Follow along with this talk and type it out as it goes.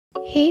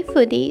Hey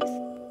foodies,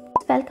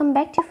 welcome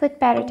back to Food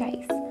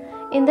Paradise.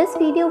 In this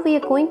video we are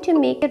going to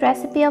make a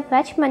recipe of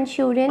Veg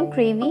Manchurian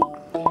gravy.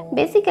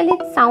 Basically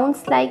it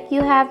sounds like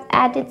you have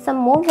added some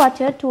more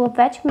water to a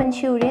Veg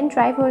Manchurian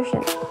dry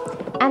version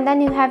and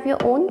then you have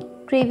your own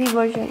gravy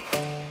version.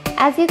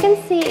 As you can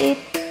see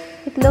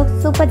it looks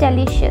super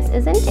delicious,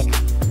 isn't it?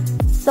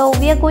 So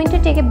we are going to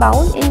take a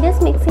bowl. In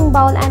this mixing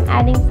bowl I am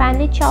adding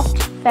finely chopped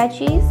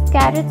veggies,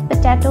 carrots,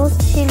 potatoes,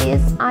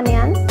 chilies,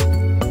 onions.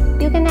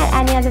 You can add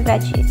any other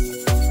veggies.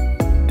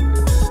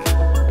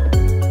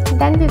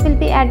 Then we will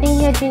be adding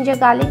here ginger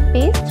garlic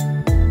paste.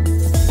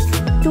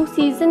 To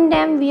season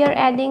them we are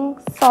adding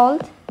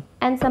salt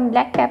and some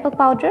black pepper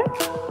powder.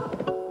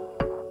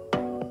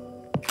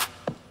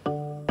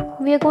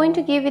 We are going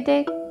to give it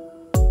a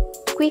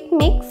quick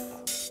mix.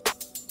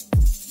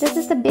 This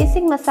is the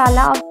basic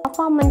masala of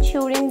our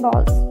Manchurian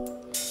balls.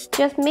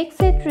 Just mix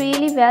it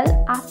really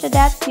well. After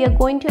that we are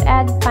going to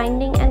add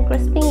binding and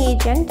crisping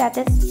agent, that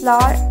is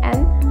flour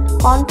and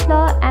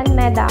cornflour and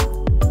Maida.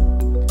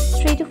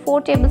 3 to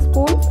 4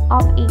 tablespoons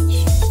of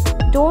each.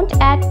 Don't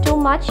add too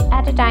much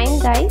at a time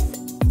guys.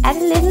 Add a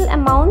little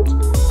amount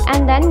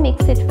and then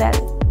mix it well.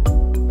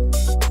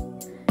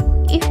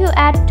 If you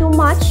add too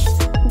much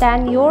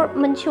then your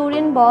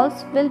Manchurian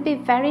balls will be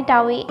very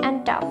doughy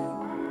and tough.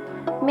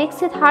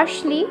 Mix it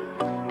harshly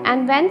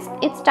and when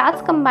it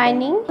starts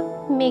combining,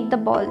 make the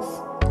balls.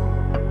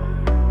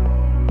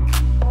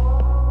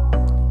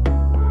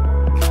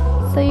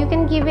 So you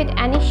can give it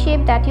any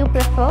shape that you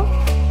prefer.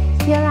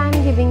 Here I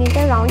am giving it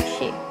a round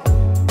shape,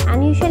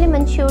 and usually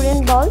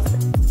Manchurian balls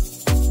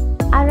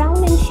are round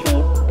in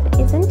shape,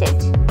 isn't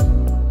it?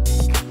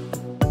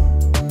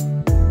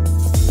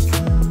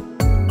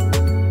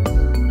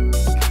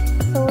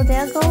 So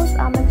there goes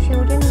our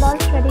Manchurian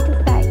balls ready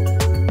to fry.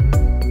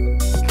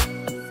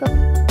 So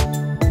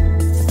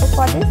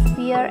for this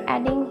we are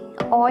adding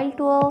oil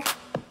to a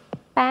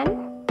pan.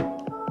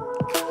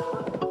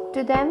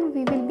 To them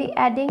we will be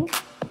adding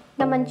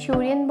the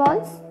Manchurian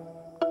balls.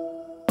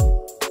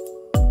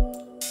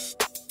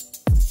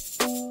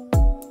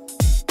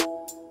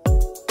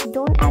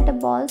 Don't add the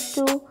balls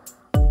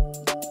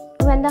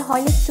when the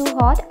oil is too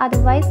hot,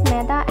 otherwise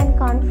Maida and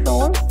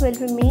cornflour will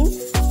remain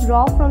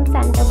raw from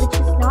center, which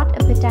is not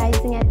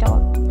appetizing at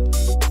all.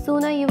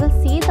 Sooner you will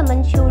see the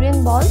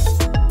Manchurian balls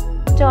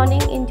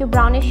turning into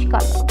brownish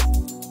color.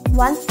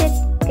 Once it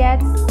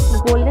gets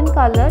golden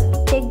color,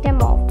 take them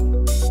off.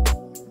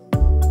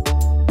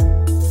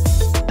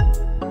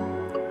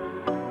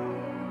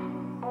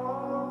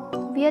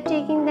 We are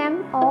taking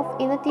them off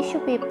in a tissue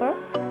paper.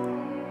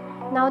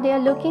 Now they are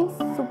looking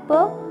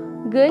super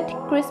good,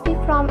 crispy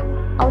from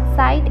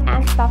outside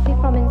and fluffy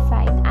from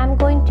inside. I am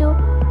going to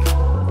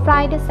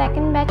fry the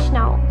second batch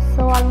now.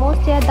 So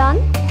almost they are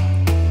done.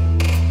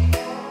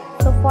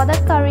 So for the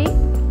curry,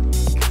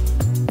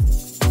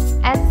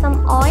 add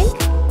some oil,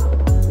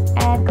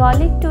 add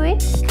garlic to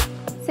it.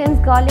 Since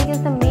garlic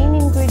is the main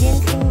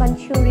ingredient in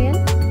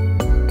Manchurian,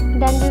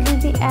 then we will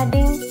be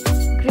adding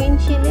green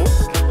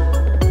chilies.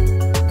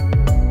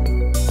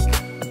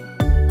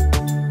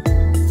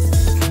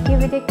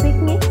 Give it a quick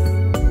mix.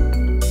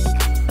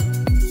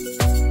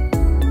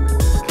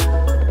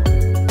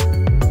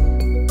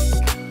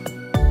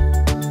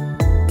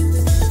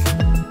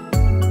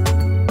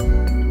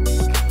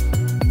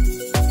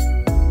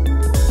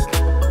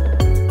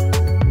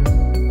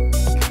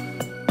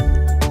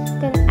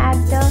 Then add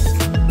the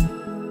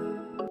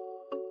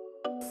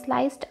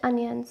sliced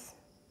onions.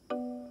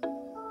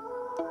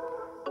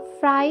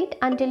 Fry it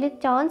until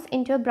it turns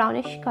into a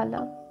brownish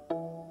color.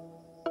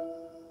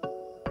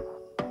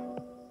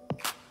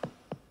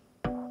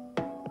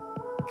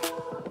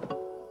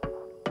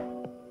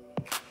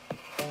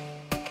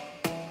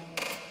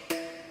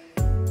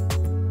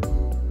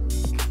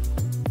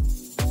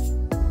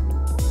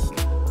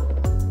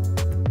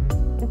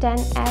 Then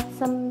add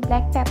some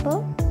black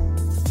pepper.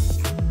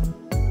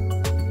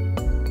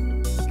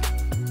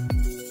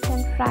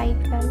 Then fry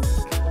it well.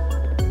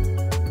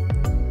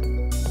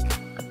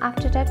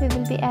 After that we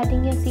will be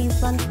adding a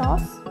Schezwan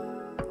sauce.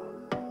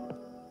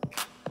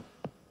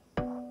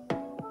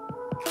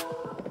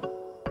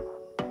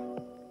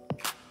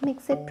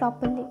 Mix it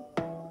properly.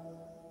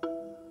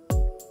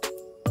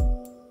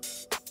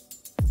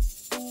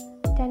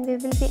 Then we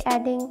will be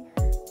adding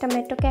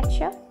tomato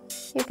ketchup.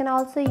 You can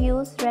also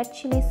use red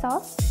chilli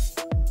sauce.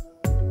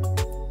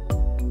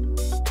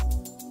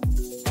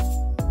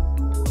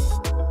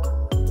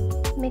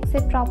 Mix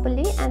it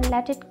properly and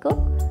let it cook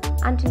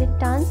until it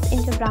turns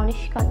into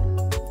brownish color.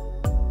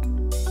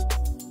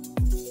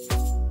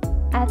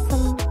 Add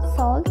some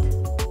salt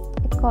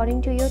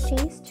according to your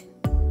taste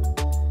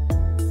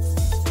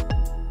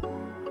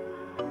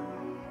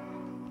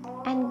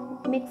and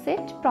mix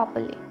it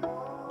properly.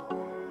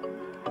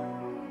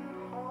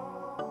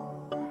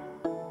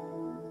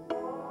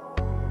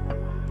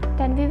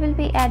 Then we will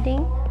be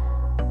adding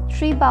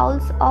 3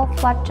 bowls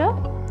of water.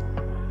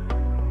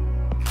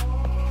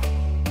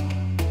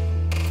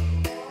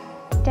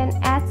 Then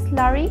add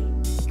slurry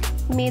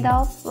made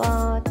of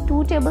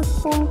 2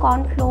 tablespoons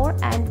corn flour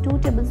and 2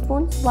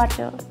 tablespoons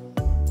water.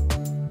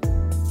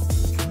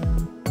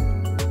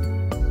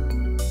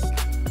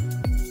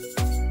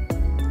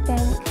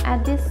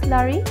 add this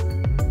slurry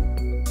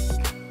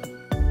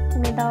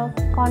made of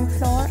corn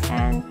flour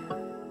and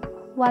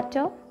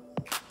water.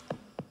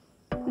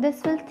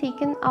 This will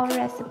thicken our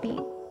recipe.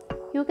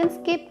 You can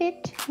skip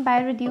it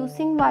by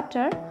reducing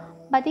water,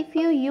 but if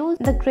you use,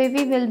 the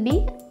gravy will be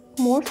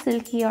more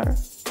silkier.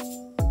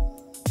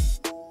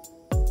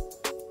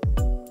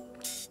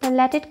 Now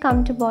let it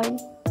come to boil.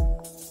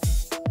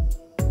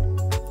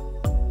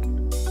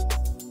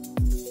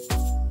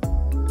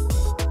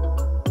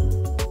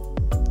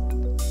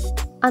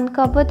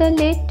 Uncover the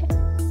lid,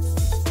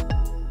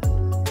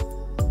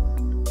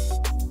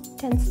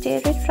 then stir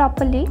it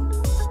properly.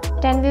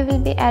 Then we will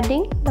be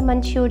adding the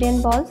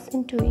Manchurian balls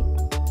into it.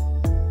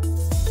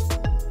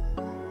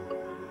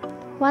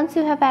 Once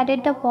you have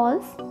added the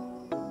balls,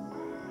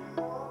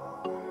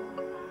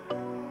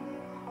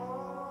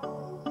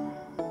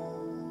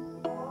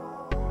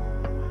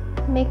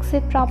 mix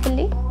it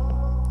properly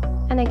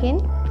and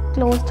again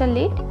close the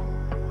lid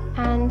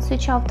and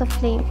switch off the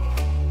flame.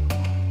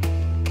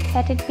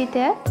 Let it be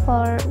there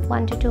for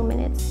 1 to 2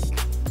 minutes.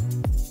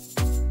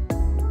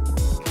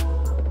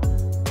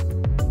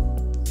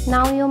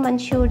 Now your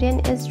Manchurian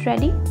is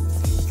ready,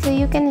 so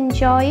you can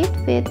enjoy it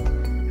with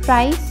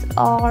rice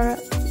or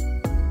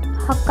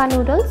hakka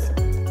noodles,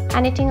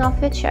 anything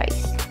of your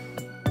choice.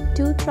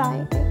 Do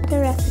try the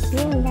recipe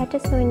and let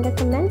us know in the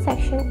comment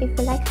section if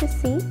you like to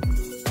see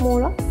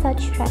more of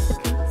such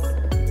recipes.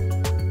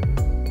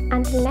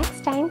 Until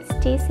next time,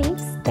 stay safe,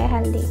 stay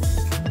healthy.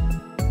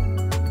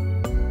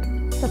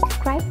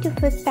 Subscribe to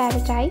Food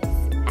Paradise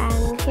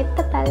and hit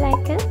the bell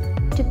icon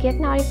to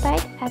get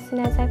notified as soon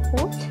as I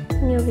post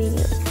new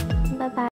videos.